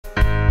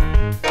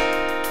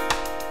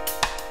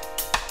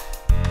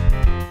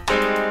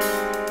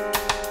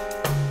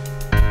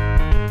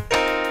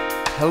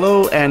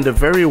Hello and a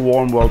very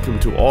warm welcome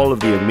to all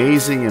of the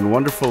amazing and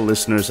wonderful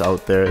listeners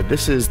out there.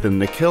 This is the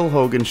Nikhil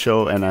Hogan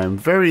Show, and I'm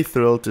very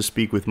thrilled to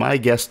speak with my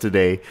guest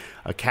today,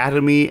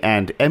 Academy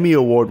and Emmy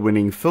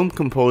Award-winning film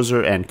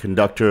composer and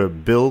conductor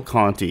Bill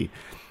Conti.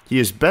 He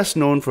is best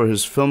known for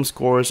his film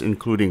scores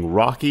including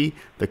Rocky,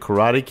 The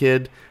Karate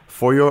Kid,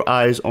 For Your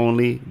Eyes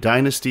Only,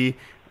 Dynasty,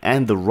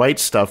 and The Right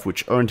Stuff,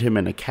 which earned him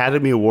an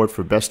Academy Award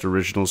for Best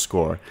Original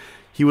Score.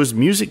 He was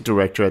music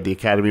director at the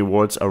Academy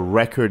Awards a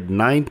record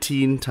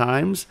 19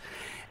 times,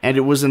 and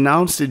it was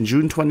announced in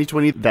June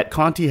 2020 that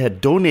Conti had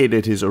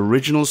donated his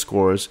original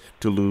scores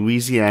to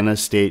Louisiana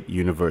State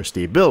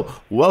University. Bill,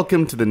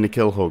 welcome to the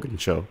Nikhil Hogan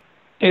Show.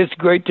 It's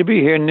great to be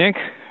here, Nick.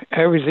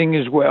 Everything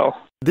is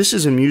well. This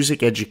is a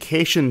music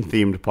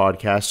education-themed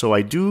podcast, so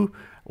I do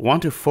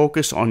want to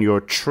focus on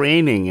your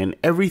training and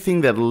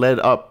everything that led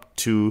up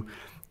to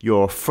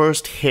your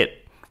first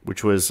hit,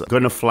 which was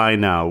Gonna Fly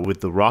Now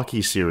with the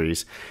Rocky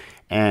series.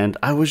 And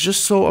I was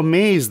just so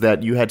amazed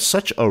that you had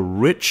such a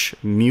rich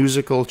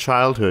musical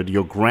childhood.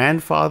 Your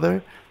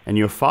grandfather and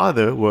your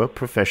father were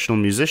professional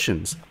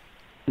musicians.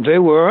 They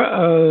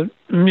were.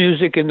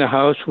 Music in the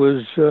house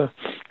was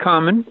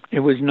common.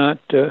 It was not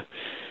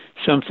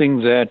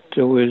something that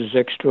was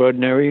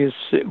extraordinary.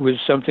 It was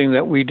something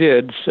that we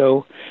did.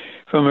 So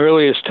from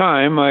earliest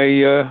time,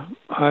 I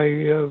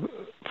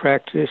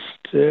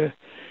practiced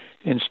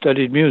and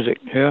studied music,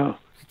 yeah.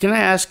 Can I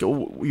ask,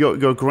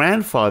 your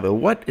grandfather,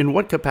 in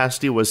what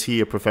capacity was he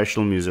a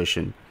professional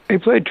musician? He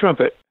played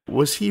trumpet.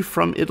 Was he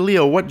from Italy,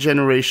 or what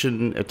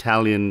generation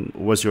Italian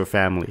was your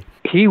family?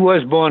 He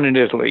was born in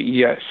Italy,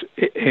 yes.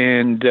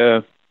 And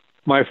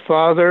my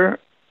father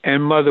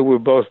and mother were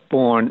both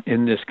born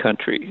in this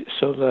country,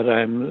 so that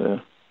I'm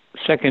the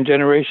second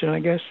generation,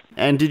 I guess.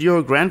 And did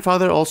your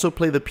grandfather also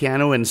play the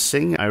piano and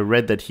sing? I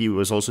read that he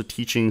was also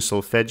teaching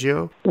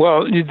solfeggio.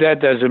 Well, that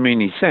doesn't mean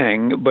he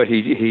sang, but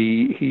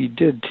he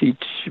did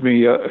teach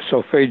me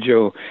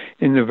solfeggio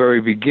in the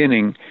very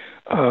beginning.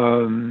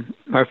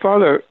 My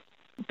father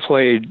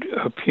played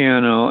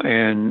piano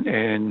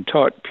and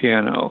taught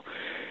piano,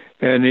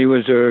 and he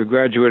was a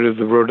graduate of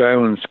the Rhode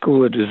Island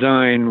School of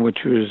Design, which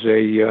was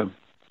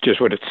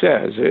just what it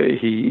says.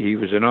 He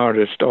was an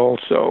artist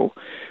also,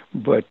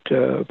 but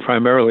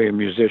primarily a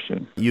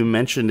musician. You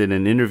mentioned in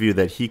an interview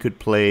that he could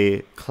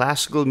play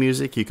classical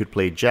music, he could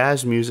play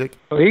jazz music.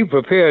 He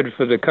prepared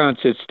for the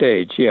concert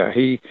stage, yeah.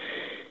 He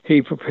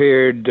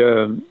prepared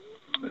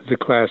the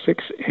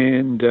classics,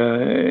 and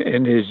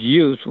in his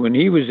youth, when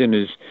he was in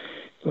his,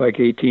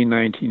 18,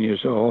 19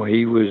 years old,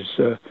 he was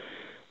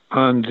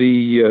on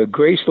the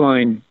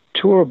Graceline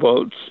tour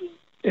boats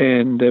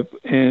and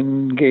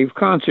gave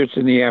concerts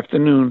in the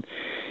afternoon.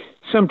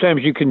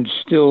 Sometimes you can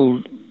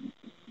still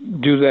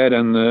do that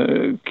on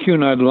the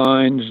Cunard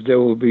lines. There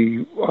will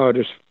be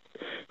artists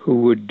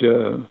who would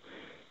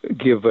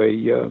give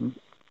a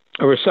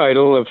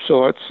recital of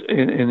sorts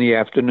in the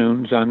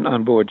afternoons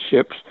on board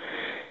ships.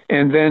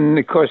 And then,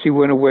 of course, he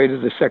went away to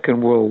the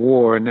Second World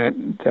War, and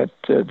that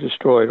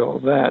destroyed all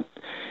that.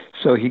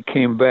 So he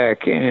came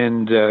back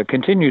and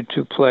continued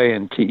to play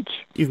and teach.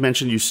 You've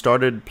mentioned you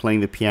started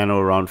playing the piano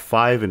around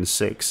 5 and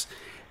 6.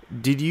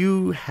 Did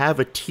you have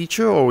a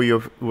teacher,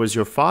 or was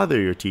your father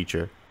your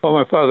teacher? Oh,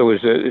 my father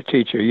was a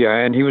teacher, yeah,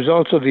 and he was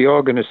also the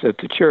organist at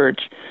the church,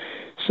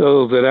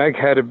 so that I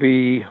had to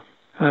be,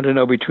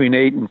 between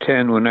 8 and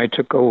 10 when I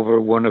took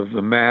over one of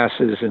the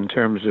masses, in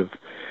terms of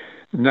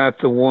not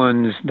the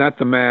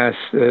mass,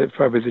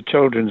 probably the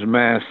children's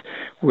mass,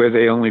 where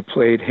they only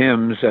played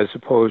hymns, as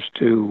opposed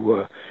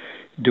to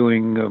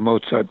doing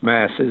Mozart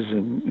masses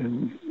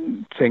and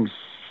things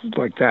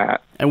like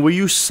that. And were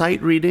you sight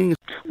reading?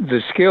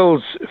 The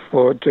skills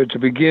to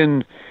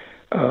begin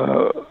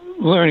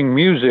learning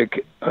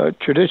music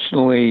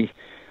traditionally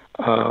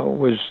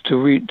was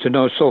to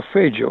know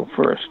solfeggio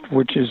first,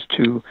 which is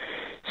to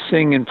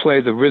sing and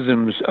play the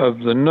rhythms of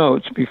the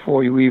notes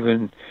before you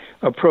even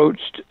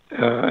approached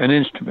an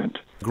instrument.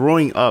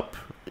 Growing up,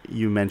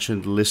 you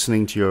mentioned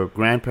listening to your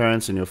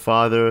grandparents and your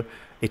father.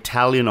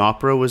 Italian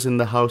opera was in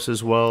the house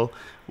as well.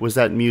 Was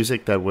that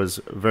music that was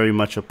very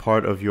much a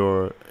part of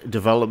your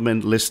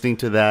development, listening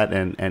to that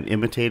and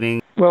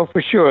imitating? Well,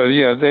 for sure,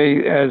 yeah.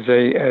 They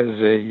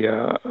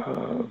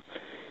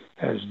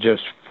as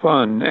just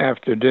fun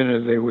after dinner,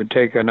 they would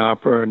take an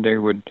opera and they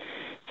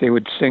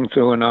would sing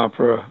through an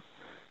opera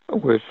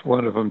with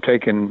one of them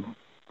taking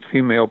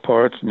female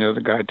parts and the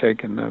other guy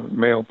taking the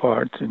male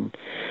parts, and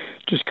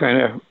just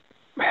kind of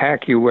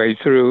hack your way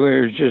through.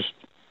 It was just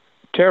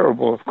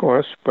terrible, of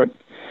course, but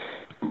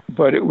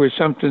it was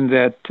something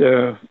that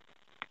the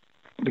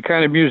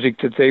kind of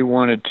music that they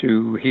wanted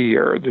to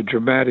hear, the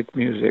dramatic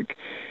music,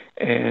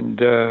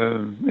 and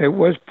it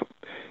was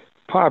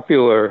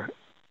popular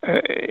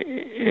at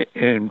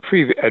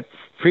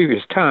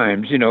previous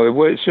times.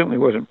 It certainly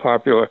wasn't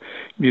popular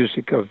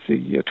music of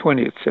the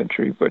 20th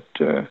century, but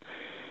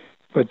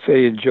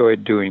they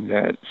enjoyed doing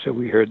that, so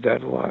we heard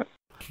that a lot.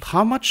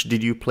 How much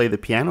did you play the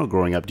piano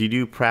growing up? Did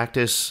you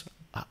practice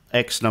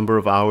X number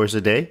of hours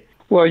a day?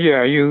 Well,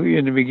 yeah.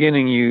 In the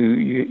beginning,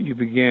 you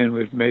began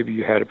with maybe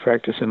you had to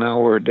practice an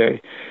hour a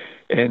day,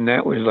 and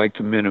that was like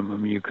the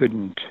minimum. You could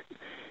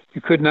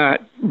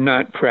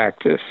not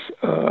practice.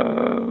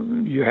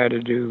 You had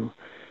to do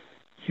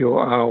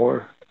your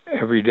hour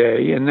every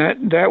day, and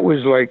that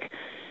was like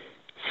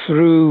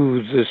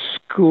through the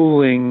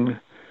schooling.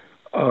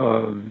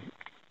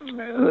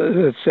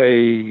 Let's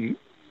say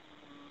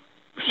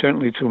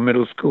certainly through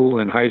middle school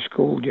and high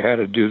school, you had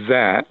to do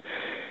that.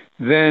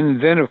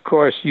 Then of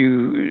course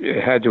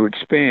you had to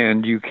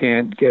expand. You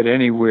can't get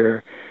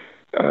anywhere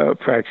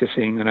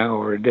practicing an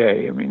hour a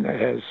day. I mean,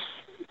 that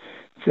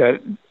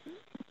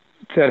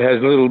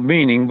has little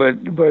meaning,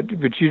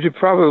 but you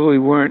probably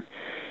weren't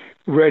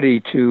ready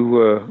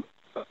to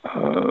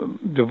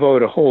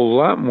devote a whole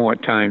lot more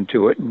time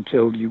to it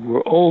until you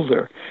were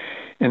older,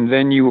 and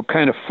then you were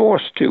kind of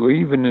forced to.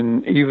 Even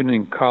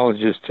in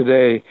colleges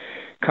today,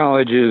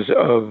 colleges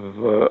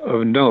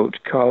of note,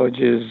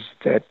 colleges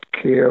that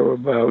care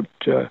about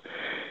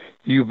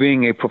you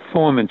being a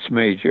performance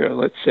major.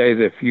 Let's say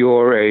that if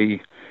you're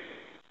a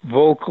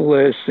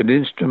vocalist, an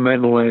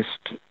instrumentalist,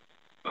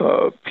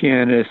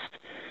 pianist,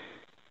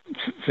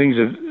 things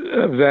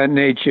of that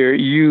nature,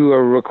 you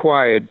are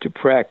required to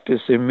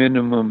practice a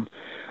minimum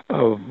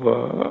of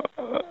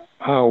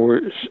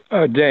hours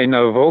a day.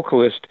 Now, a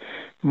vocalist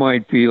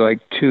might be like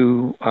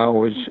 2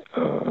 hours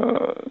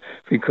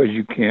because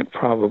you can't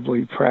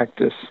probably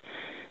practice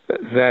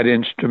that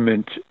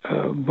instrument.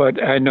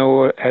 But I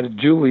know at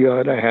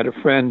Juilliard, I had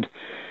a friend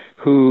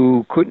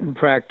who couldn't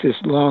practice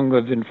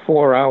longer than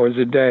 4 hours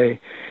a day,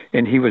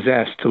 and he was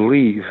asked to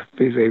leave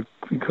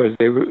because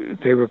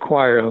they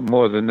require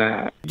more than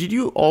that. Did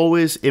you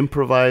always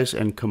improvise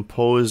and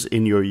compose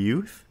in your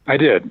youth? I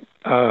did.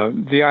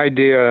 The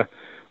idea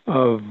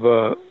of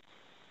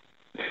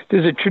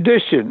there's a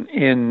tradition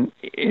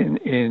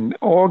in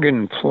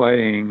organ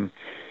playing.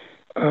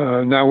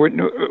 Now we're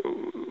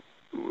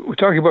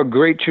talking about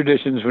great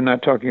traditions. We're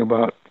not talking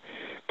about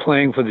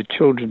playing for the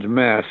children's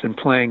mass and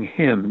playing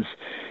hymns.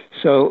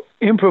 So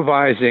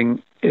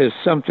improvising is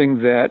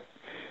something that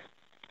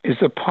is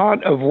a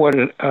part of what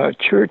a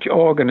church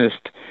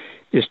organist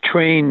is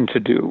trained to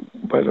do,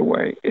 by the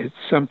way. It's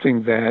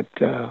something that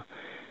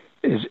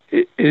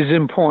is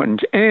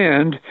important.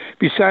 And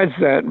besides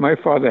that, my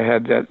father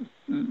had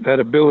that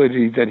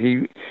ability that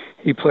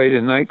he played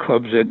in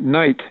nightclubs at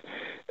night,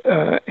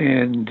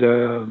 and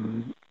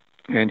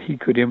he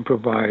could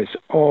improvise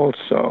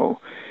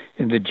also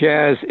in the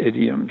jazz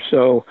idiom.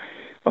 So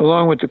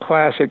along with the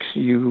classics,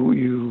 you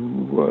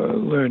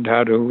learned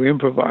how to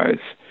improvise.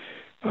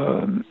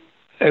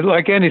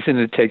 Like anything,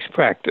 it takes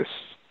practice.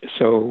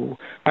 So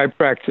I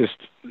practiced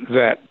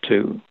that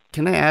too.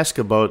 Can I ask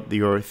about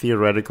your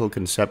theoretical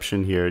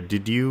conception here?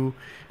 Did you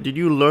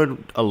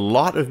learn a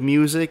lot of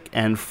music,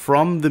 and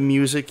from the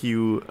music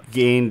you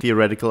gained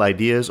theoretical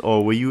ideas,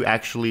 or were you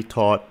actually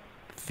taught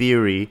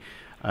theory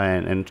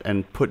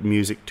and put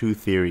music to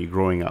theory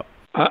growing up?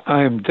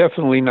 I am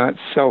definitely not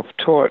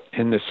self-taught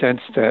in the sense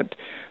that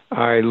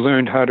I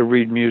learned how to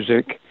read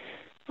music,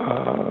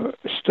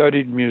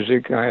 studied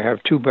music. I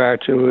have 2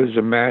 bachelors,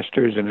 a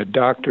master's, and a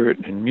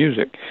doctorate in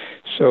music.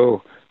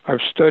 So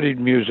I've studied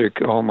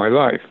music all my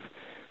life.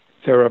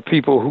 There are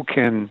people who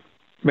can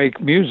make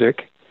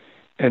music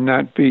and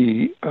not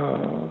be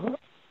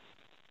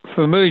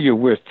familiar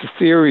with the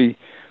theory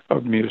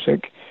of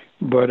music,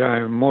 but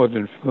I'm more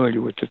than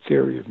familiar with the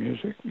theory of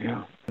music,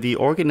 yeah. The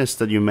organists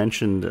that you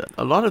mentioned,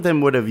 a lot of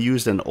them would have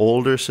used an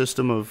older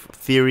system of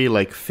theory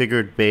like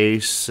figured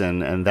bass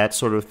and that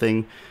sort of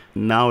thing.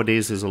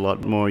 Nowadays, there's a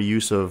lot more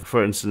use of,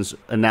 for instance,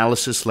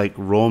 analysis like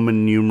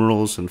Roman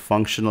numerals and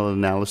functional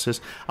analysis.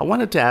 I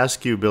wanted to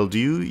ask you, Bill, do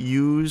you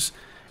use,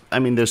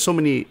 there's so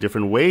many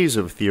different ways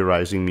of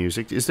theorizing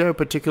music. Is there a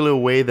particular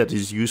way that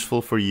is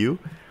useful for you?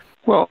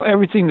 Well,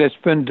 everything that's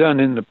been done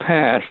in the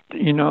past,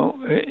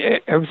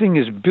 everything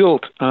is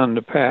built on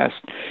the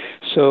past.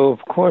 So,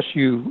 of course,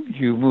 you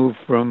move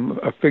from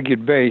a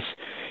figured bass.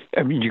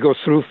 You go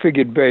through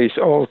figured bass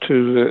all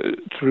through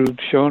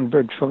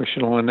Schoenberg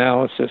functional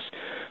analysis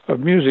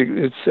of music.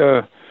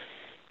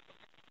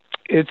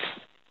 It's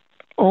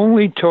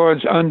only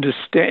towards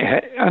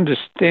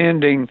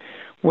understanding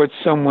what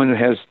someone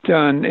has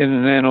done in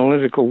an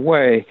analytical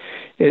way.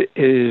 It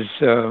is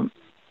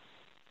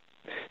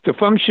the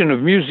function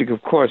of music,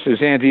 of course,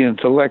 is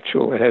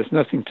anti-intellectual. It has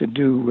nothing to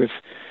do with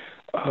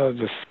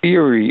the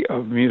theory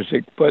of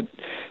music. But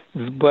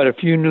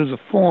if you knew the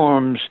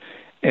forms,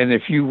 and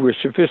if you were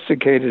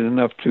sophisticated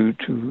enough to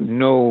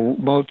know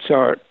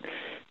Mozart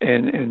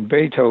and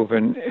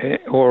Beethoven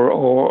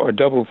or a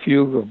double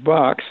fugue of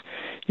Bach's,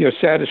 your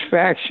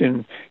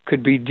satisfaction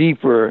could be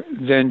deeper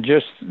than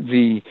just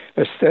the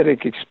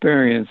aesthetic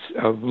experience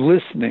of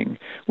listening,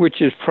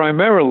 which is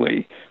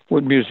primarily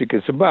what music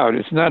is about.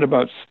 It's not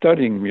about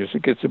studying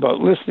music, it's about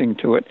listening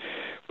to it.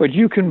 But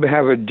you can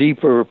have a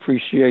deeper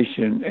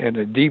appreciation and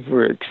a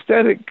deeper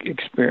aesthetic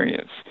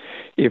experience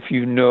if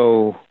you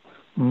know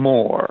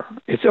more.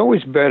 It's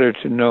always better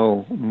to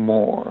know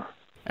more.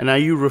 And are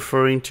you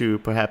referring to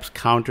perhaps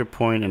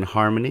counterpoint and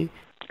harmony?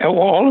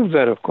 All of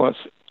that, of course.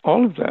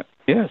 All of that,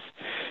 yes.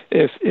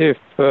 If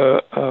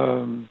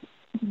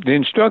the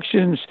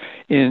instructions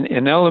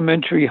in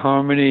elementary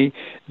harmony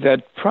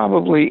that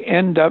probably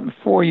end up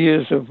 4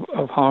 years of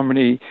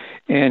harmony,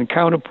 and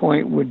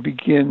counterpoint would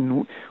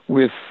begin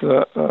with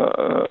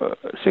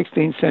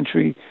 16th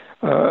century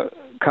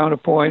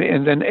counterpoint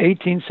and then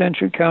 18th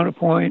century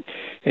counterpoint,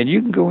 and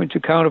you can go into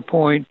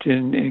counterpoint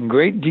in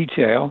great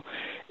detail,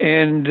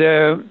 and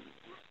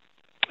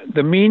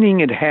the meaning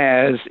it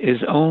has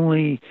is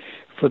only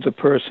for the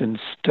person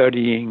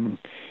studying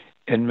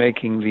and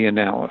making the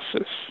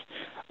analysis.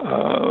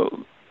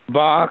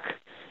 Bach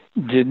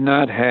he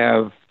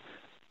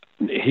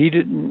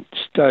didn't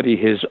study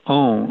his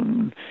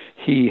own.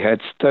 He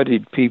had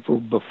studied people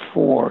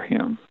before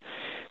him.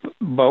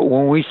 But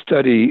when we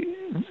study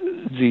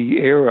the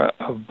era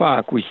of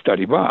Bach, we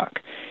study Bach.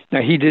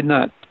 Now, he did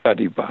not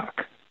study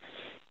Bach.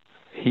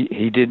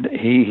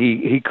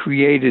 He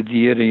created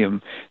the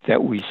idiom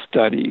that we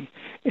study.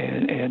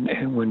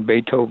 And when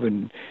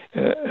Beethoven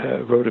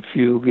wrote a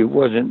fugue, it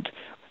wasn't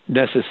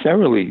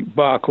necessarily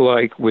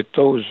Bach-like with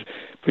those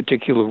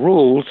particular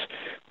rules,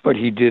 but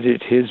he did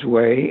it his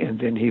way, and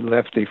then he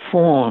left a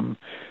form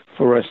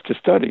for us to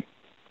study.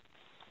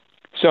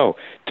 So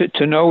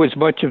to know as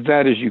much of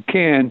that as you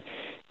can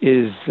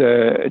is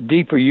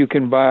deeper. You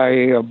can buy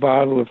a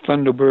bottle of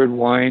Thunderbird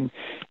wine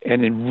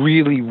and then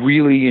really,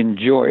 really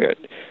enjoy it.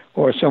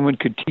 Or someone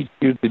could teach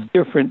you the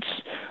difference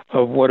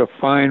of what a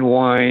fine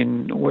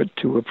wine, what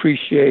to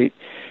appreciate.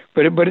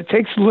 But it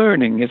takes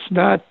learning. It's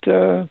not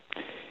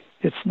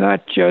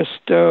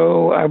just,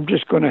 I'm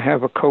just going to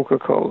have a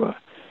Coca-Cola.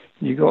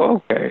 You go,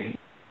 okay.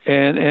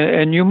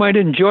 And you might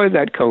enjoy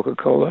that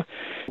Coca-Cola,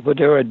 but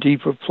there are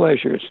deeper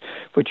pleasures.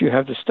 But you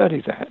have to study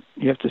that.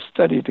 You have to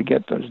study to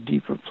get those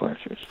deeper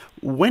pleasures.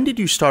 When did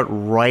you start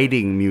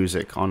writing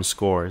music on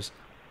scores?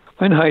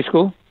 In high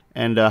school.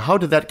 And how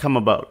did that come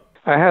about?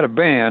 I had a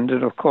band,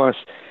 and of course,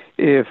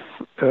 if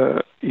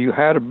you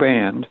had a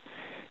band,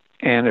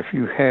 and if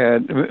you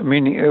had,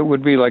 meaning it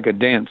would be like a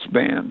dance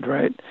band,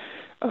 right?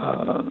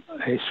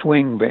 A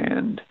swing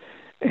band.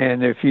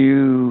 And if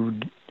you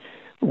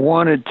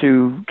wanted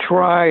to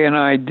try an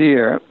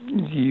idea,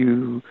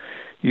 you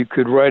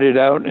could write it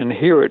out and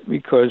hear it,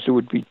 because it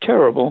would be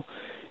terrible,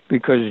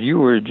 because you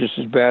were just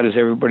as bad as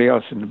everybody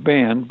else in the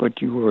band,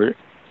 but you were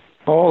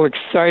all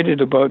excited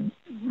about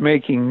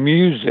making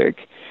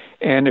music.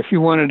 And if you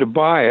wanted to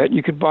buy it,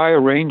 you could buy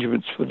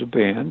arrangements for the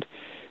band.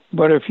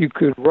 But if you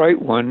could write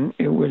one,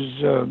 it was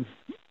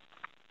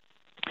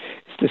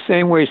it's the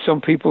same way some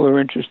people are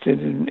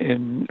interested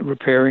in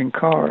repairing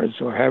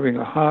cars or having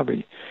a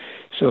hobby.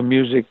 So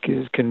music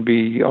can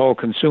be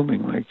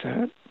all-consuming like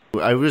that.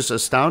 I was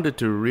astounded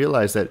to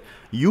realize that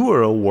you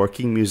were a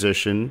working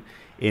musician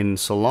in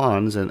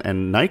salons and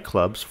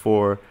nightclubs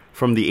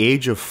from the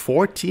age of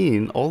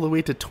 14 all the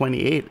way to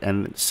 28,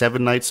 and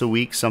 7 nights a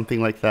week,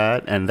 something like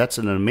that. And that's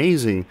an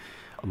amazing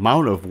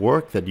amount of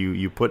work that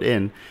you put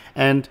in.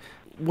 And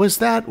was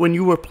that when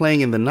you were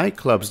playing in the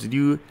nightclubs, did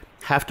you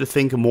have to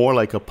think more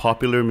like a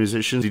popular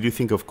musician? Did you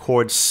think of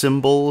chord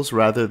symbols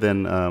rather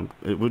than,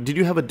 did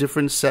you have a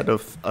different set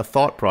of a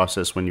thought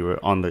process when you were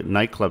on the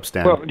nightclub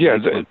stand? Well, yeah,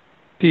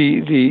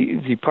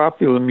 the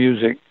popular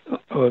music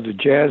or the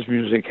jazz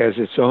music has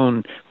its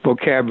own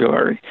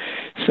vocabulary.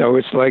 So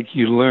it's like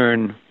you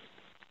learn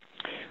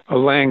a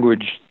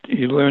language,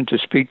 you learn to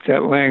speak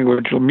that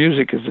language. Well,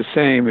 music is the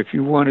same. If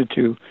you wanted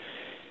to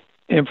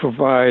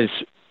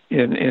improvise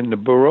in the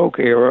Baroque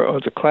era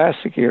or the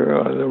classic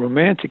era or the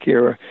Romantic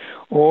era,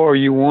 or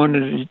you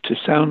wanted it to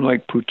sound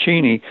like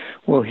Puccini,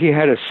 well, he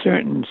had a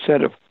certain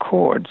set of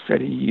chords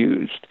that he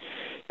used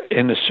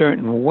in a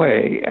certain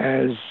way,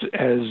 as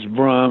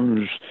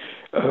Brahms,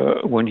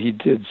 when he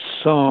did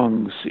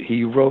songs,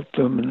 he wrote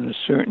them in a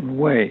certain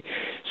way.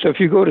 So if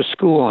you go to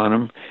school on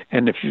them,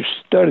 and if you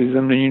study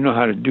them, then you know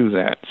how to do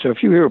that. So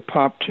if you hear a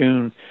pop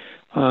tune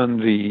on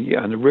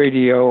the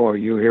radio, or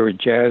you hear a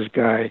jazz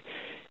guy,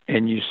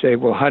 and you say,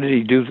 well, how did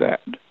he do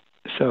that?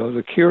 So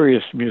the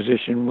curious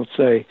musician will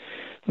say,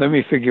 let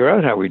me figure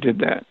out how he did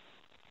that.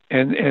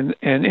 And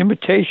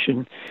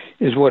imitation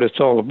is what it's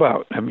all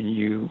about. I mean,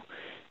 you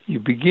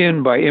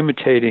begin by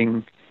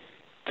imitating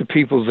the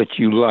people that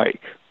you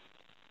like.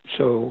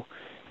 So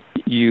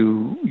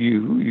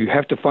you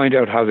have to find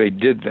out how they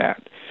did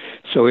that.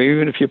 So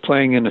even if you're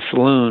playing in a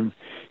saloon,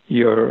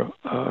 you're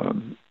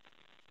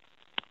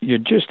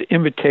just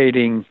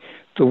imitating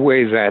the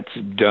way that's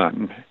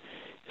done.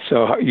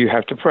 So you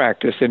have to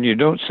practice, and you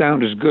don't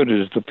sound as good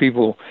as the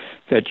people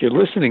that you're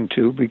listening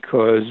to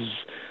because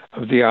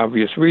of the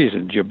obvious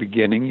reasons. You're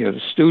beginning, you're the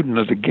student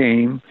of the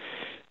game,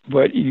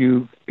 but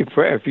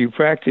if you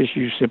practice,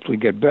 you simply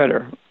get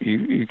better.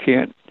 You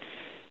can't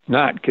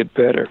not get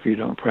better if you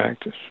don't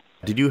practice.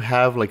 Did you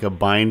have like a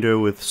binder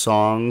with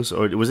songs,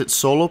 or was it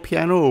solo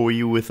piano, or were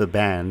you with a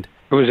band?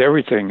 It was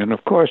everything, and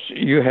of course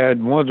you had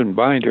more than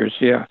binders.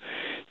 Yeah,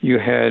 you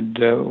had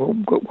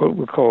what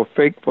we call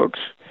fake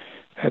books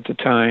at the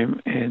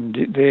time, and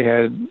they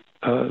had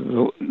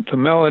the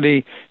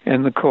melody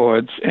and the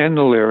chords and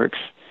the lyrics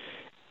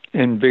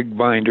in big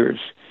binders,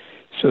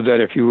 so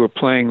that if you were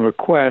playing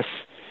requests,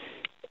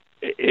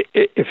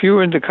 if you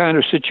were in the kind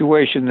of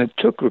situation that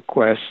took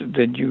requests,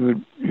 then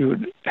you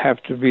would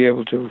have to be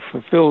able to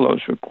fulfill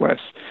those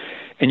requests,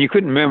 and you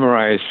couldn't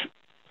memorize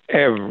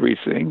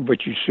everything,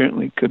 but you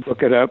certainly could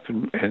look it up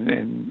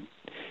and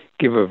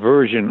give a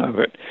version of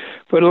it.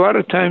 But a lot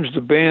of times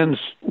the bands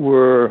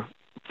were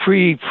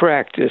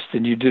pre-practiced,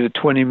 and you did a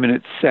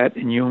 20-minute set,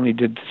 and you only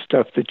did the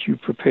stuff that you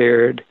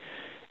prepared.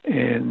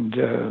 And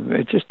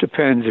it just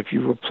depends if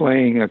you were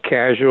playing a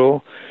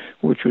casual,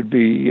 which would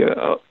be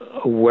a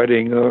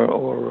wedding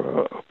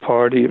or a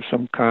party of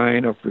some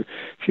kind, or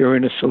if you're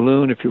in a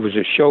saloon, if it was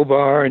a show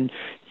bar and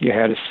you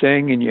had to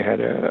sing and you had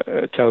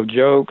to tell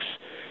jokes.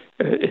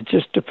 It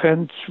just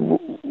depends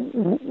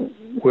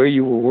where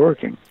you were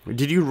working.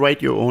 Did you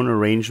write your own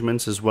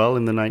arrangements as well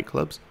in the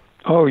nightclubs?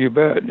 Oh, you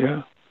bet,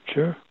 yeah,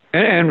 sure.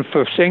 And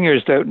for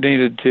singers that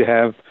needed to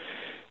have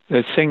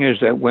the singers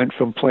that went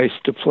from place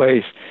to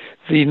place,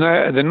 the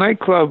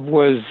nightclub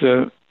was,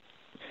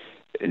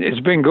 it's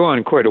been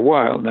going quite a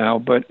while now,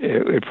 but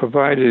it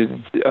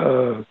provided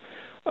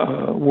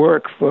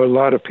work for a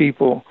lot of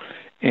people.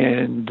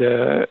 And,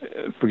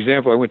 for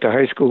example, I went to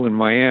high school in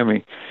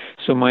Miami.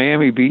 So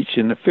Miami Beach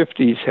in the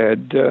 50s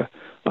had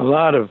a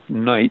lot of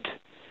night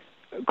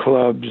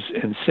clubs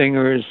and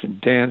singers and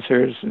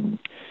dancers and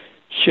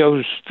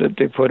shows that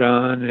they put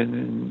on.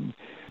 And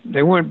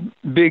they weren't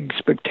big,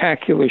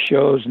 spectacular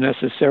shows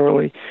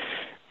necessarily,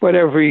 but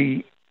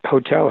every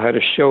hotel had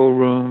a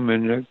showroom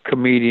and a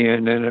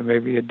comedian and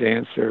maybe a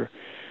dancer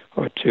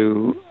or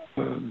two.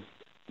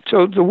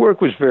 So the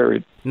work was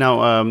varied.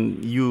 Now,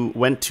 you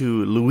went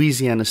to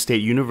Louisiana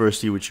State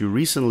University, which you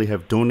recently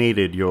have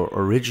donated your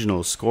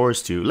original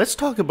scores to. Let's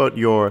talk about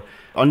your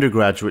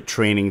undergraduate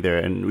training there.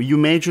 And you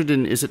majored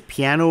in, is it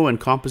piano and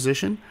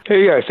composition?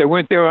 Yes, I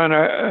went there on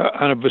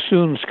a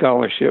bassoon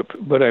scholarship,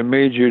 but I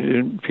majored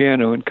in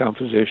piano and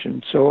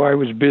composition. So I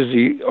was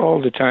busy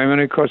all the time,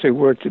 and of course I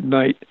worked at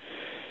night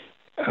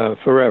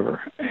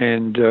forever.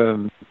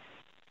 And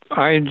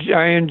I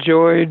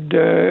enjoyed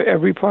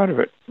every part of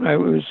it.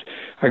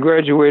 I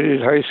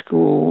graduated high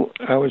school.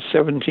 I was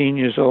 17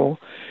 years old.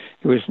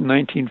 It was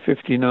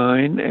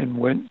 1959, and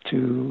went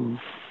to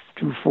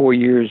 4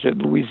 years at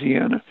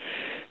Louisiana.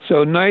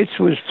 So nights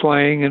was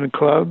playing in a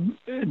club.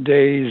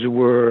 Days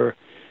were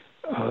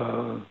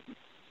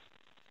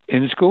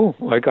in school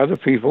like other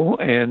people,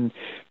 and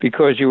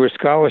because you were a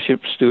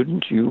scholarship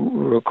student, you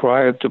were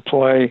required to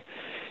play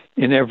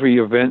in every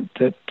event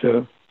that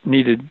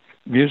needed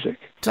music.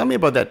 Tell me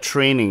about that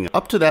training.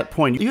 Up to that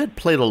point, you had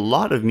played a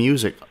lot of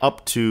music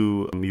up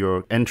to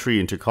your entry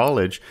into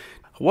college.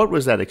 What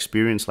was that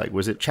experience like?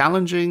 Was it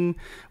challenging?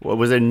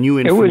 Was there new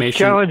information? It was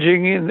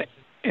challenging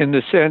in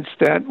the sense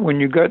that when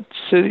you got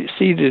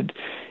seated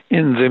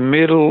in the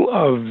middle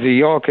of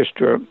the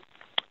orchestra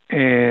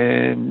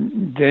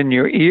and then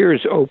your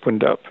ears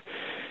opened up.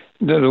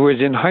 In other words,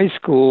 in high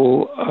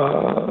school,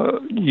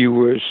 you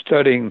were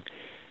studying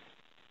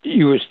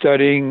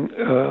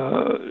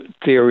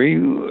theory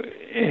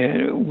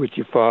with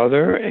your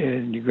father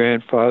and your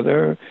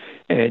grandfather,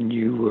 and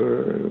you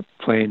were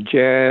playing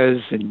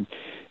jazz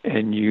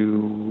and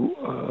you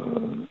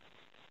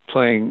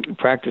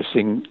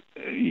practicing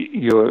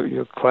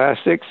your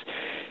classics.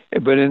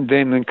 But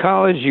then in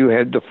college, you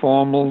had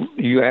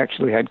you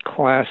actually had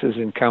classes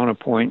in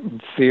counterpoint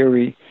and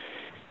theory,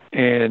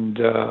 and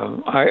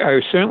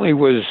I certainly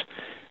was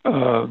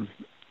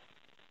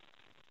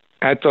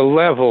at the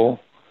level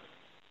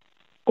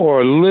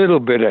or a little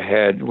bit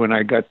ahead when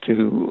I got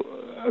to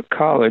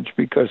college,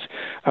 because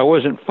I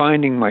wasn't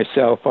finding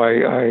myself.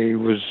 I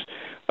was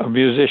a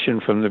musician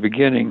from the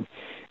beginning,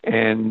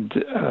 and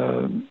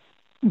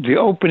the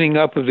opening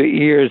up of the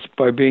ears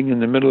by being in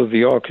the middle of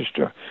the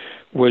orchestra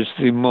was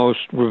the most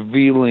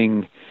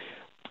revealing.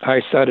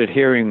 I started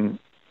hearing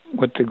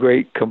what the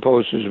great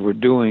composers were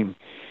doing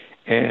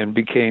and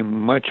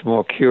became much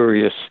more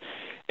curious.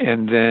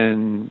 And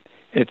then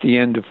at the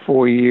end of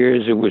 4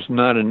 years, it was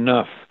not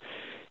enough.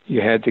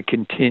 You had to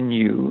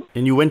continue.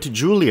 And you went to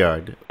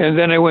Juilliard. And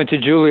then I went to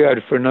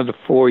Juilliard for another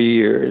 4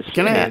 years.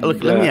 Let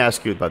me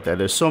ask you about that.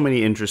 There's so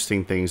many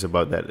interesting things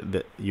about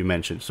that you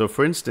mentioned. So,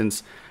 for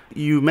instance,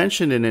 you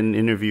mentioned in an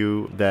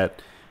interview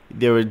that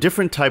there were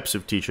different types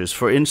of teachers.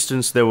 For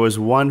instance, there was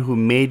one who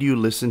made you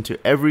listen to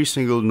every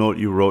single note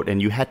you wrote,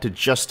 and you had to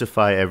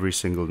justify every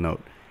single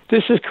note.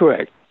 This is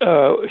correct.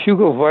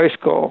 Hugo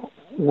Weisskopf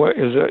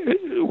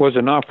was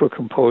an opera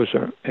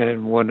composer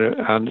and one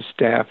on the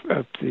staff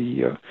at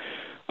the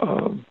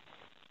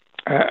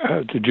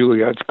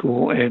Juilliard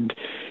School, and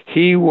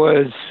he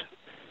was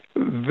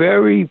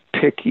very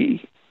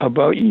picky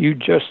about you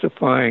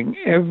justifying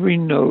every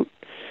note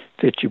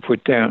that you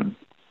put down.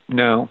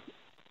 Now,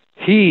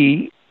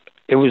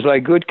 it was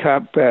like good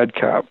cop, bad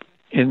cop,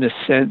 in the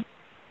sense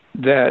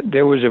that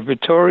there was a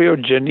Vittorio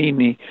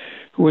Giannini,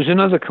 who was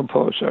another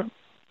composer.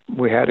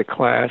 We had a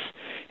class,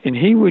 and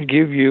he would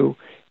give you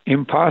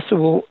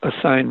impossible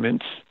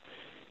assignments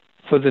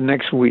for the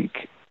next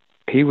week.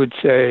 He would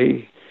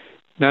say,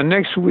 now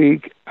next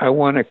week, I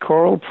want a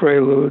choral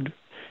prelude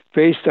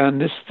based on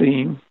this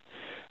theme.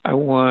 I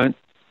want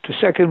the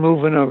second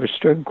movement of a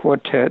string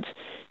quartet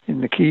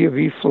in the key of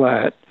E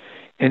flat,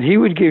 and he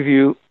would give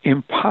you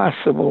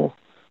impossible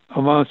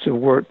amounts of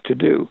work to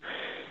do.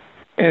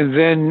 And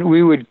then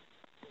we would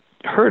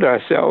hurt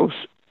ourselves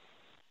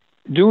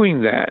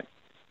doing that.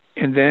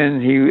 And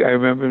then I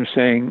remember him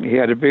saying he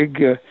had a big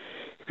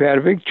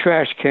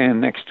trash can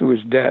next to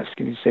his desk,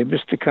 and he'd say,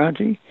 "Mr.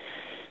 Conti,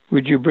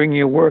 would you bring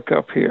your work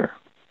up here?"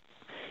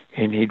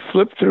 And he'd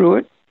flip through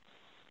it,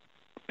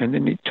 and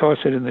then he'd toss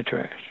it in the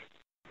trash.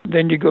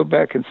 Then you go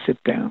back and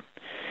sit down.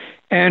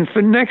 And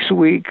for next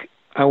week,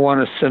 I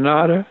want a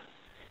sonata.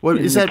 Well,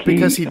 is that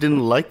because he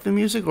didn't like the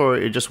music, or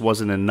it just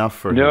wasn't enough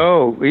for him?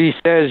 No, he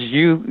says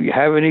you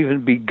haven't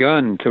even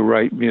begun to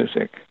write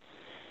music.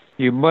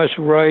 You must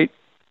write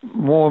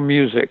more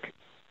music.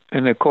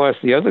 And of course,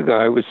 the other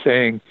guy was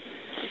saying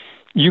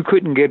you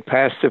couldn't get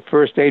past the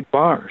first 8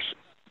 bars,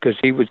 because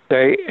he would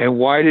say, "And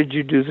why did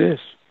you do this?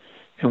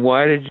 And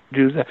why did you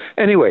do that?"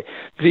 Anyway,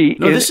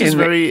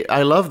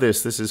 I love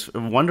this. This is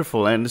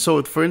wonderful. And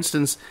so, for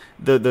instance,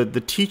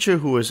 the teacher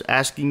who was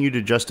asking you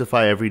to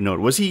justify every note,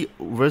 was he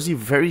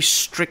very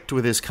strict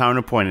with his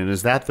counterpoint? And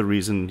is that the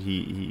reason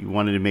he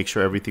wanted to make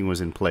sure everything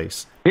was in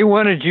place? He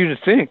wanted you to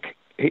think.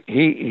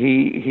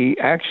 He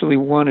actually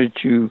wanted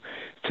you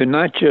to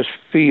not just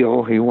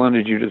feel. He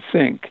wanted you to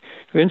think.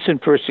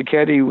 Vincent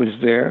Persichetti was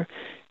there,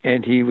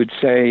 and he would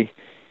say,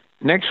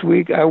 "Next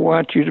week I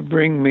want you to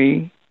bring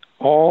me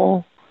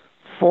all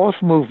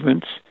fourth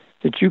movements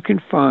that you can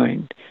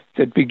find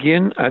that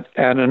begin at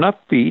an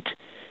upbeat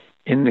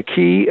in the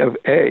key of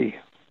A."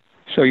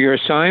 So your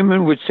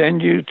assignment would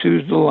send you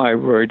to the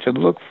library to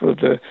look for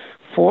the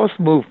fourth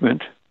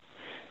movement.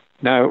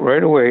 Now,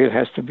 right away, it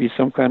has to be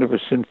some kind of a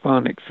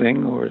symphonic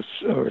thing or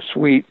a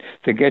suite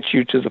that gets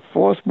you to the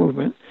fourth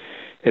movement.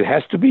 It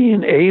has to be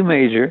in A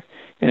major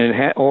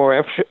or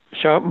F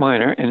sharp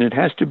minor, and it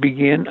has to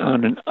begin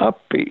on an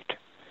upbeat.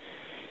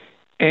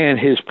 And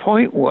his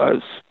point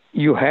was,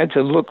 you had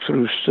to look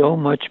through so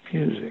much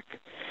music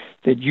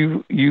that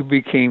you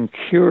became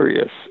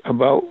curious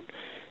about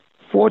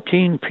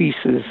 14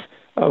 pieces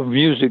of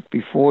music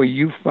before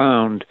you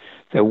found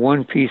that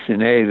one piece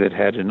in A that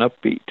had an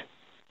upbeat.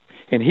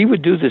 And he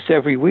would do this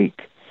every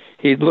week.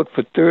 He'd look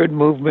for third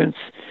movements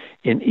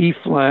in E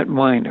flat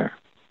minor.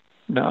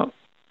 Now,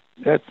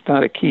 that's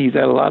not a key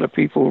that a lot of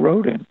people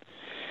wrote in.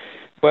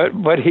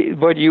 But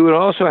you would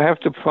also have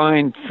to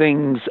find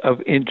things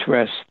of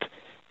interest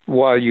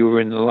while you were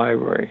in the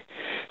library.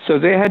 So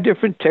they had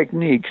different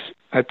techniques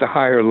at the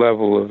higher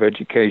level of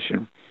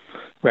education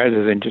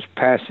rather than just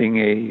passing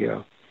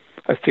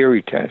a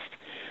theory test.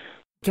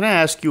 Can I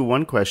ask you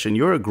one question?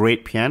 You're a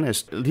great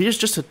pianist. Here's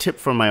just a tip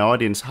for my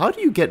audience. How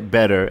do you get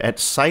better at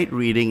sight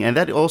reading? And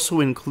that also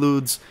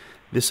includes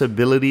this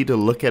ability to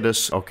look at an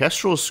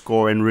orchestral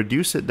score and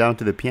reduce it down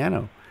to the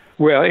piano.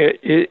 Well,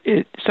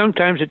 it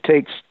sometimes it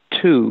takes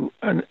two.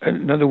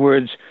 In other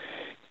words,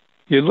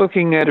 you're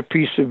looking at a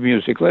piece of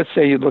music. Let's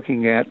say you're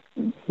looking at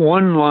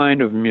one line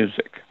of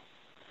music.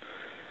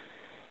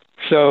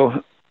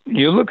 So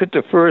you look at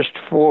the first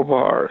 4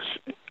 bars.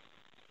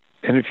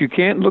 And if you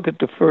can't look at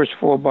the first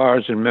 4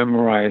 bars and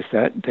memorize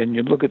that, then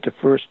you look at the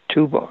first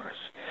 2 bars.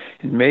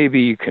 And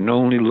maybe you can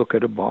only look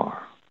at a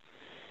bar.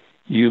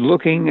 You're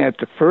looking at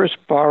the first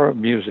bar of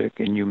music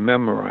and you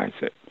memorize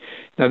it.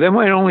 Now, they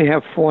might only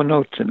have 4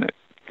 notes in it.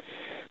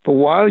 But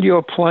while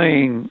you're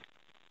playing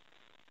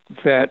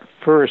that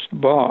first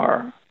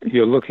bar,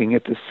 you're looking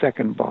at the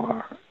second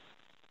bar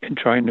and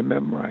trying to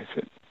memorize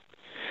it.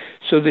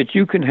 So that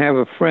you can have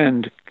a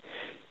friend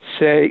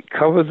say,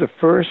 cover the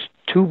first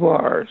 2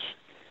 bars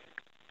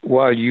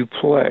while you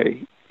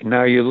play.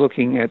 Now you're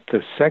looking at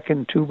the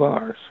second 2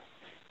 bars.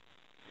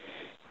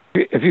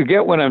 If you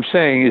get what I'm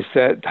saying, is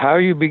that how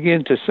you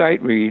begin to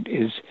sight read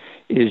is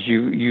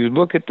you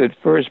look at the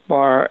first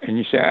bar and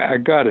you say, I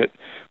got it.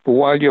 But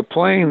while you're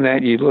playing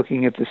that, you're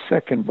looking at the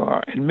second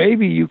bar. And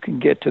maybe you can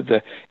get to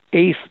the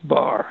 8th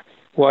bar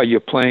while you're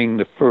playing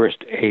the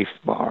first 8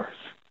 bars.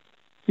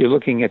 You're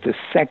looking at the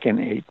second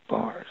 8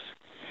 bars.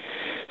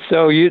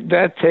 So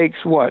that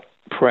takes what?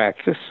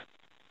 Practice.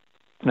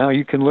 Now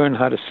you can learn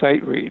how to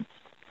sight read.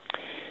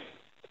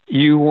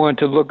 You want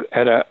to look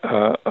at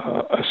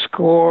a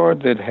score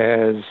that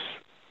has,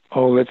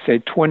 let's say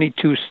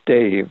 22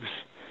 staves.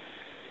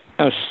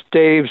 Now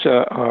staves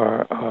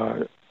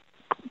are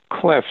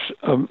clefs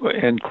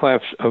and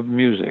clefs of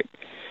music.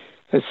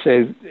 Let's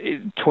say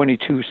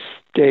 22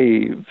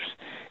 staves,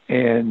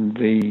 and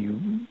the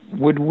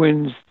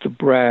woodwinds, the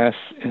brass,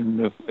 and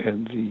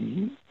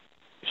the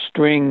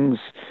strings,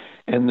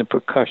 and the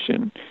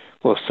percussion.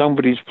 Well,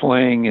 somebody's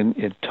playing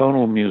in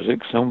tonal music.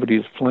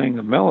 Somebody's playing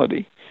a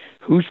melody.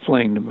 Who's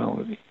playing the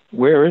melody?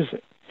 Where is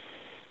it?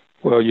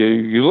 Well,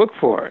 you look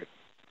for it.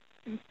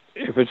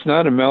 If it's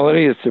not a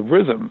melody, it's a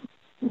rhythm.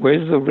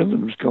 Where's the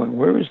rhythms going?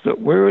 Where is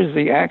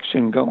the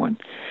action going?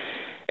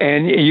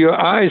 And your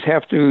eyes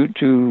have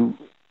to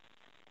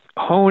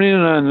hone in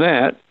on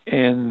that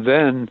and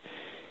then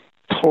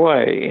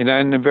play. And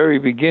in the very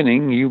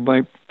beginning, you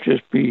might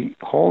just be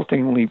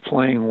haltingly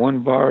playing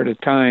 1 bar at a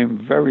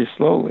time very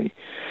slowly.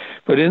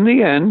 But in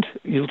the end,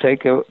 you'll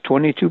take a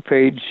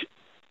 22-page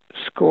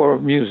score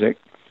of music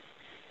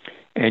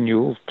and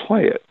you'll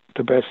play it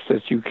the best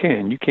that you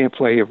can. You can't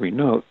play every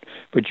note,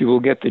 but you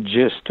will get the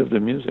gist of the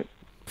music.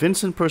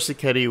 Vincent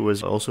Persichetti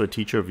was also a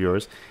teacher of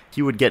yours.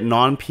 He would get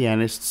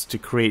non-pianists to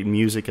create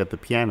music at the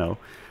piano.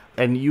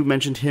 And you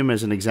mentioned him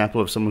as an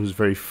example of someone who's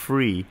very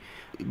free.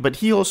 But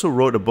he also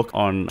wrote a book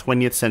on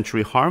 20th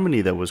century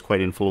harmony that was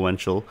quite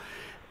influential.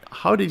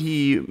 How did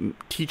he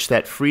teach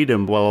that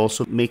freedom while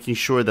also making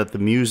sure that the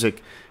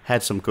music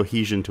had some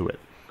cohesion to it?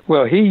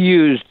 Well, he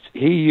used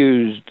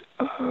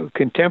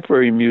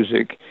contemporary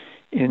music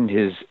in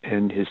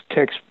his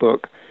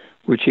textbook,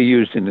 which he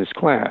used in his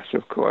class,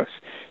 of course.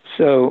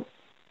 So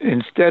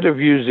instead of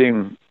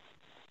using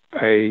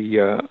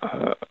a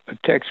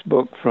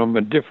textbook from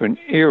a different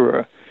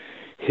era,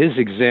 his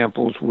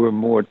examples were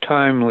more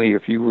timely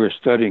if you were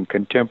studying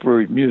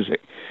contemporary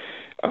music,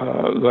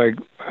 like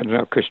an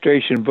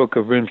orchestration book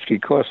of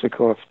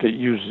Rimsky-Korsakov that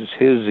uses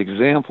his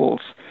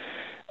examples,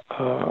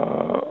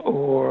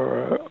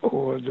 or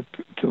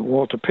the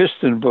Walter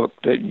Piston book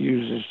that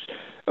uses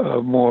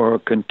more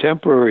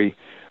contemporary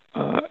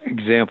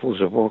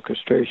examples of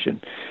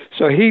orchestration.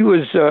 So he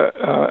was,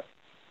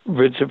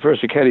 Vincent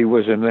Persichetti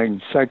was an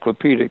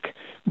encyclopedic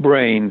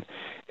brain,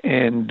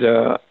 and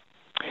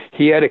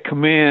he had a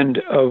command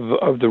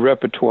of the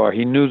repertoire.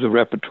 He knew the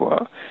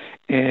repertoire,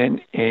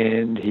 and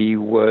he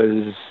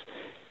was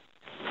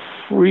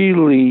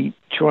freely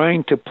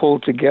trying to pull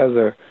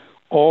together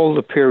all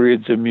the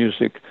periods of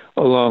music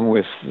along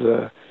with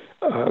the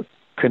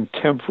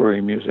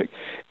contemporary music.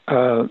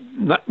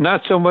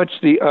 Not so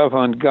much the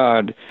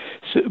avant-garde,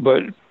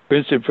 but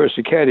Vincent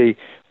Persichetti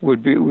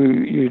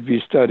you'd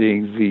be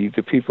studying the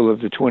people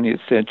of the 20th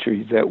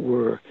century that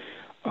were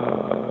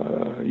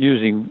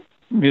using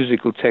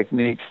musical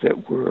techniques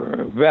that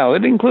were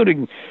valid,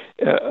 including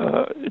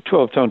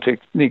 12-tone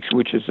techniques,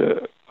 which is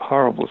a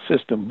horrible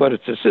system, but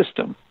it's a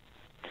system.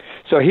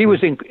 So he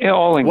was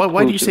all inclusive.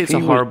 Why do you say it's a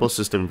horrible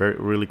system,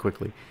 really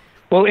quickly?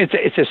 Well, it's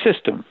a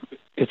system.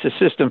 It's a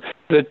system.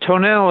 The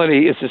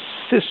tonality is a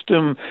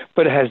system,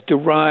 but it has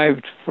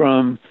derived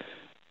from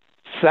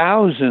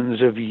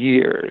thousands of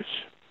years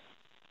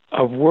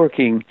of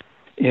working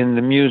in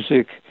the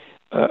music,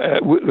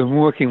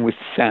 working with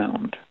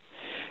sound,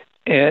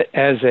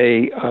 as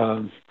a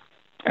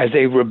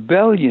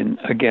rebellion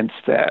against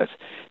that,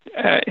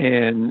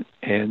 and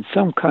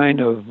some kind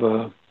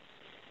of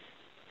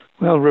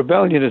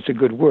rebellion is a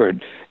good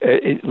word.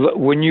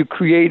 When you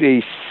create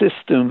a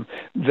system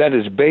that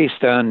is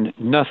based on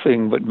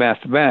nothing but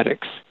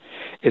mathematics,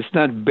 it's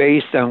not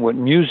based on what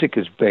music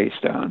is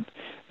based on,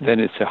 then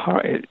it's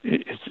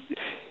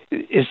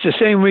the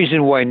same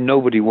reason why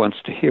nobody wants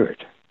to hear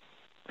it.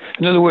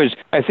 In other words,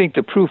 I think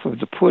the proof of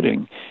the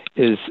pudding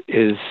is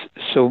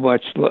so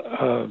much.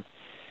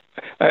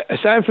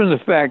 Aside from the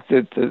fact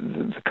that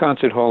the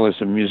concert hall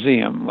is a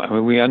museum, I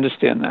mean, we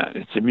understand that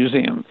it's a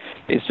museum.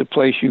 It's a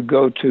place you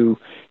go to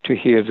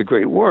hear the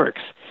great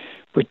works,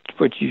 but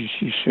you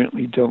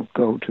certainly don't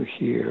go to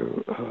hear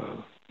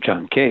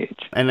John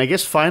Cage. And I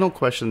guess final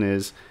question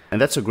is,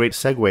 and that's a great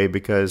segue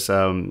because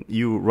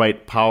you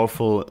write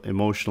powerful,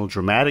 emotional,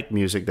 dramatic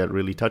music that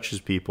really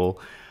touches people.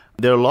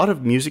 There are a lot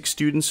of music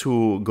students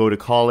who go to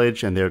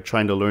college and they're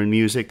trying to learn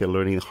music. They're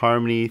learning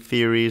harmony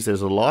theories.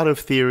 There's a lot of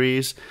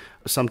theories.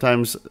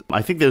 Sometimes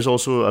I think there's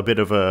also a bit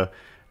of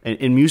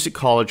in music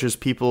colleges,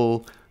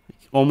 people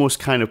almost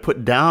kind of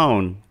put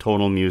down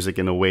tonal music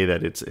in a way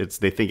that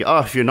they think,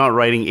 if you're not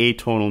writing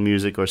atonal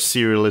music or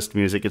serialist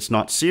music, it's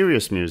not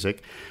serious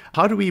music.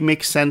 How do we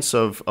make sense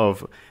of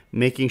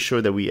making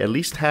sure that we at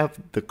least have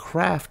the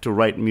craft to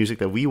write music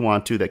that we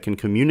want to, that can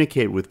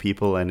communicate with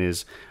people and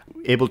is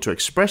able to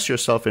express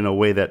yourself in a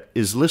way that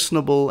is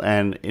listenable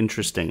and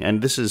interesting?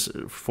 And this is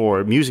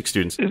for music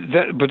students.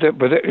 But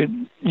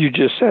you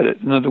just said it.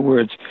 In other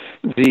words,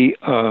 it's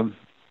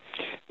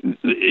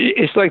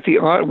like the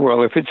art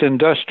world. If it's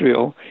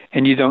industrial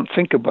and you don't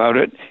think about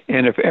it,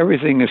 and if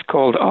everything is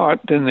called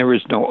art, then there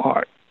is no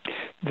art.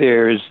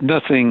 There's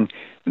nothing.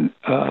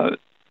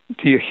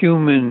 The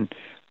human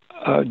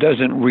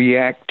doesn't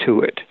react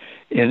to it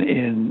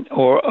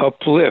or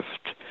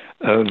uplift.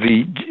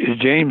 The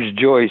James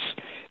Joyce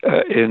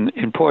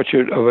in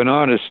Portrait of an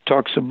Artist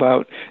talks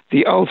about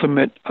the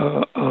ultimate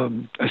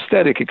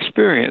aesthetic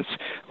experience,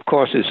 of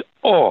course, is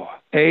awe,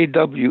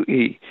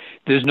 A-W-E.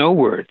 There's no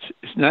words.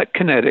 It's not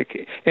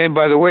kinetic. And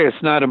by the way,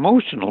 it's not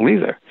emotional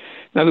either.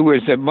 In other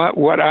words,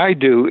 what I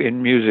do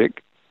in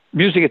music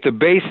at the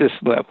basis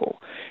level,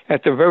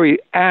 at the very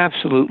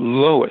absolute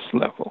lowest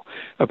level,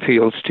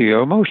 appeals to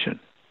your emotion.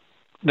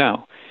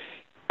 Now,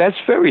 that's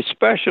very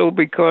special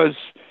because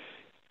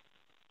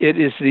it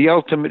is the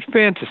ultimate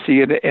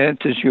fantasy. It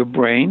enters your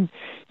brain.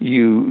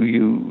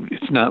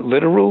 It's not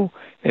literal,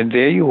 and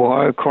there you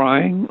are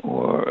crying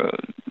or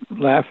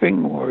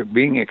laughing or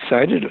being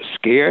excited or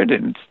scared,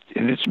 and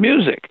it's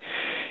music.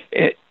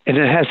 And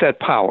it has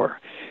that power.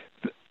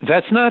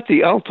 That's not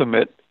the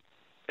ultimate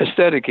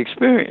aesthetic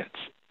experience,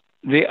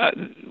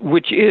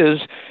 which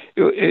is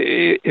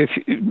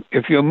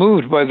if you're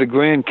moved by the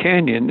Grand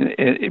Canyon,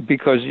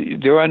 because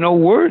there are no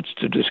words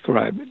to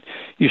describe it.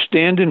 You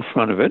stand in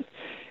front of it,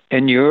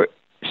 and you're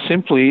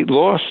simply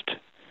lost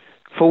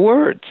for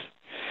words.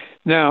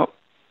 Now,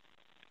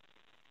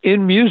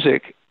 in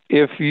music,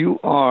 if you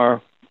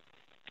are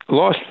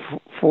lost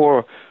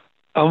for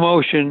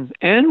emotion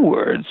and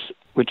words,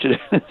 which is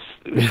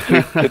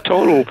the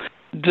total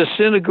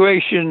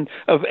disintegration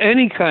of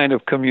any kind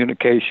of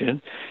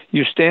communication,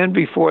 you stand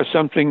before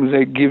something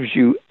that gives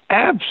you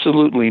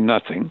absolutely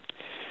nothing,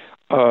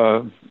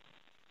 then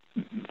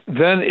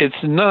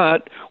it's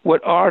not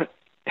what art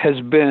has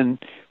been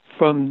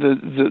from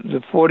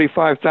the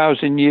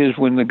 45,000 years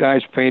when the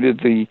guys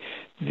painted the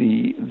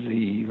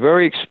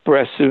very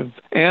expressive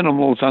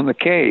animals on the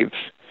caves.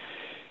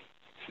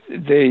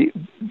 They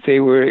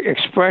were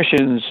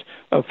expressions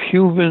of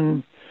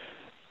human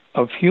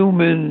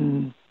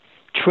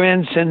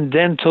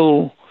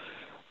transcendental,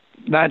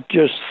 not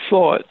just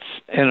thoughts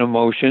and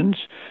emotions,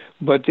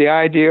 but the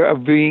idea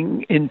of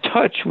being in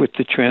touch with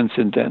the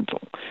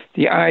transcendental,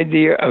 the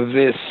idea of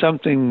there's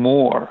something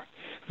more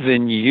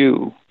than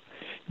you.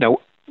 Now,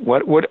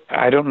 what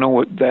I don't know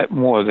what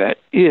that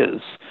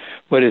is,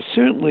 but it's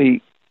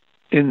certainly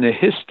in the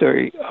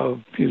history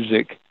of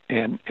music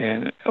and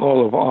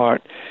all of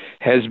art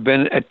has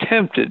been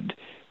attempted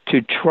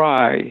to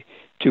try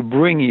to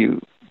bring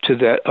you to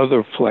that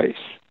other place.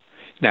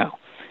 Now,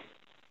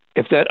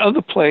 if that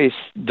other place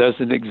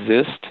doesn't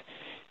exist,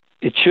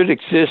 it should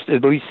exist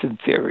at least in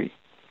theory.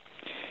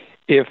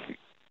 If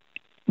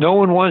no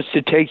one wants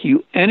to take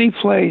you any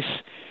place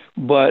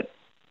but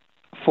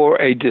for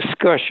a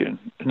discussion,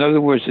 in other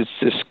words, it's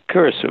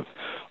discursive.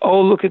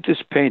 Oh, look at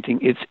this painting.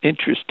 It's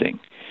interesting.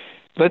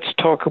 Let's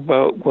talk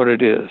about what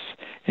it is.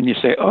 And you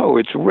say, oh,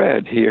 it's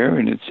red here,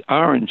 and it's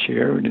orange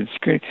here, and it's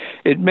green.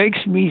 It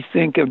makes me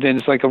think of, then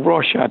it's like a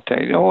Rorschach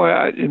test. Oh,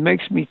 it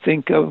makes me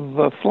think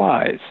of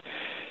flies.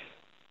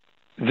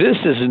 This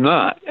is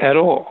not at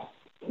all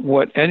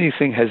what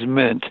anything has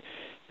meant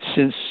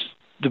since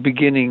the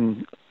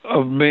beginning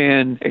of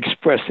man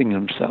expressing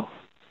himself.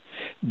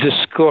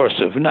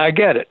 Discursive. And I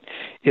get it.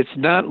 It's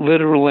not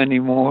literal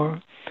anymore,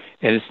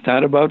 and it's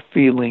not about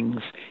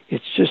feelings.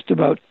 It's just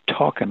about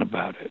talking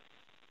about it.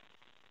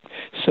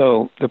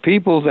 So the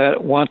people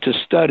that want to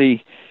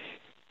study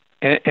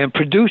and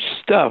produce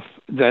stuff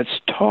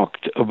that's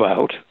talked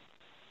about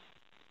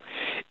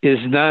is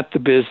not the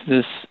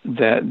business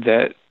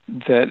that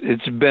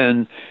it's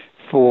been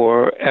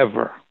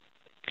forever.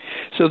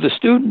 So the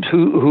student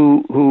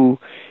who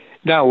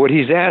now what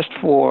he's asked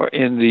for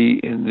in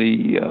the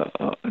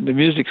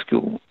music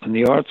school, in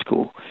the art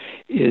school,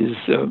 is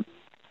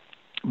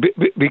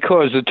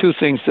because the two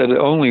things that are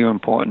only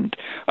important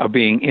are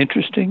being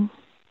interesting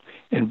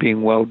and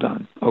being well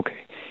done. Okay.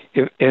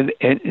 And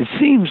it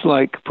seems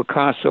like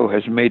Picasso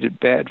has made it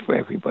bad for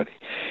everybody.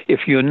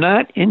 If you're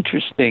not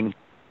interesting,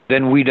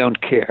 then we don't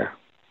care.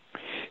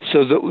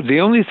 So the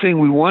only thing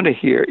we want to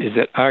hear is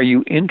that, are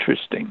you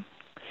interesting?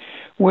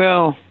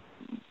 Well,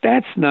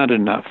 that's not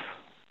enough.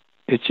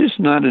 It's just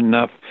not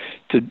enough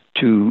to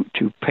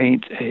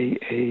paint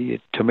a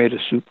tomato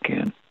soup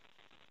can.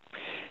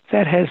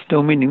 That has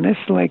no meaning.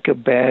 That's like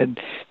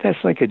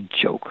a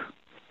joke.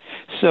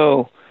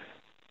 So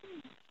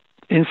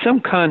in some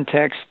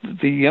context,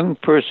 the young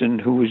person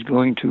who was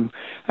going to,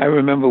 I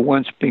remember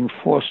once being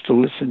forced to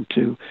listen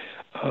to,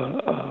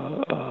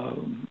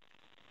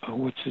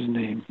 what's his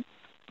name?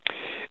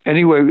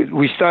 Anyway,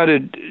 we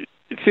started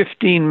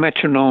 15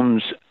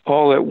 metronomes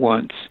all at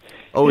once.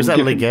 Oh, is that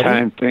Ligeti?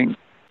 Time thing.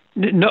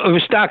 No, it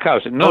was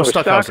Stockhausen. No,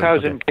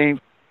 Stockhausen okay.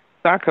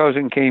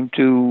 Stockhausen came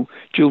to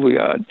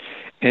Juilliard,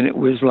 and it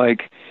was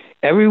like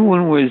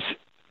everyone was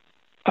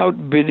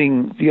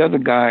outbidding the other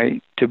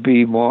guy to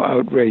be more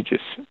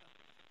outrageous.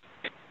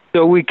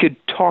 So we could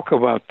talk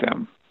about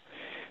them,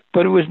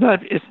 but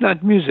it's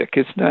not music.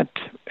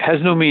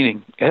 Has no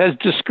meaning. It has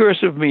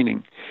discursive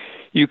meaning.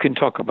 You can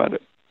talk about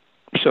it.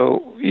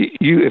 So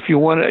if you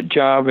want a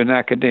job in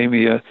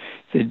academia,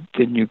 then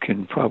you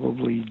can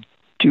probably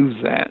do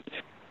that.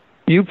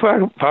 You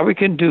probably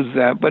can do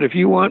that, but if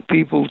you want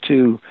people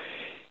to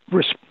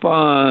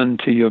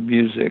respond to your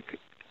music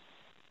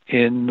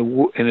in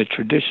a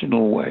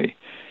traditional way,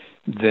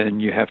 then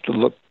you have to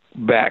look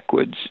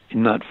backwards,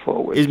 not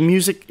forwards. Is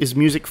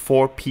music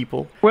for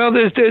people? Well,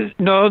 there's two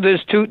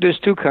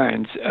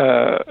kinds.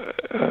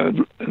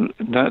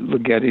 Not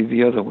Ligeti,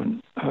 the other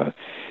one.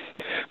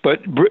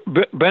 But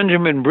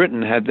Benjamin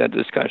Britten had that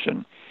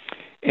discussion.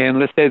 And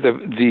let's say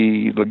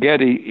the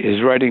Ligeti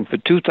is writing for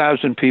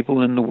 2,000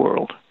 people in the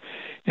world,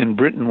 and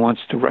Britten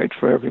wants to write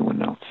for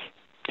everyone else.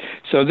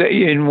 So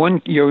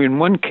you're in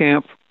one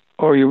camp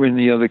or you're in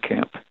the other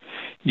camp.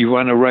 You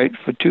want to write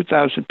for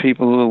 2,000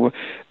 people in the world.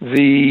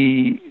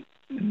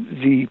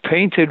 The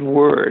Painted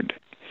Word,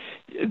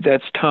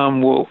 that's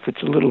Tom Wolfe.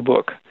 It's a little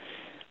book.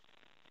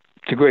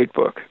 It's a great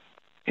book.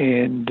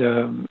 And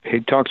he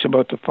talks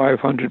about the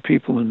 500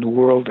 people in the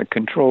world that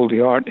control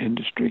the art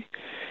industry.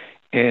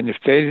 And if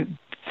they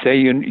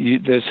say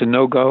there's a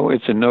no-go,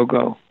 it's a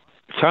no-go.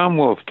 Tom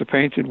Wolfe, The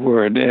Painted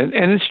Word.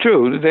 And it's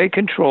true, they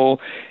control.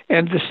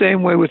 And the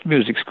same way with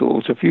music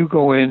schools. If you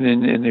go in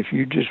and if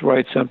you just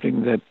write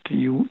something that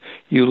you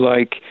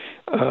like,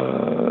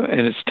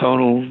 and it's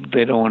tonal,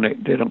 they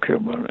don't care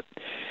about it.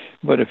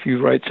 But if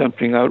you write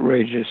something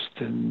outrageous,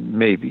 then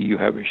maybe you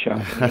have a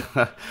shot at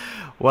it.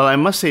 Well, I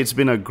must say it's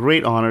been a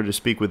great honor to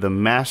speak with the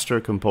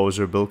master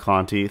composer, Bill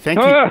Conti. Thank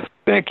you.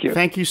 Thank you.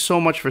 Thank you so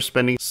much for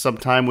spending some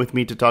time with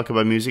me to talk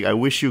about music. I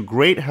wish you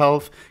great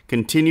health,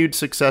 continued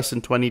success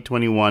in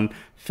 2021.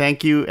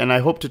 Thank you, and I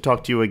hope to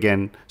talk to you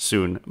again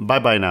soon.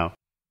 Bye-bye now.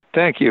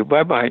 Thank you.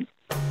 Bye-bye.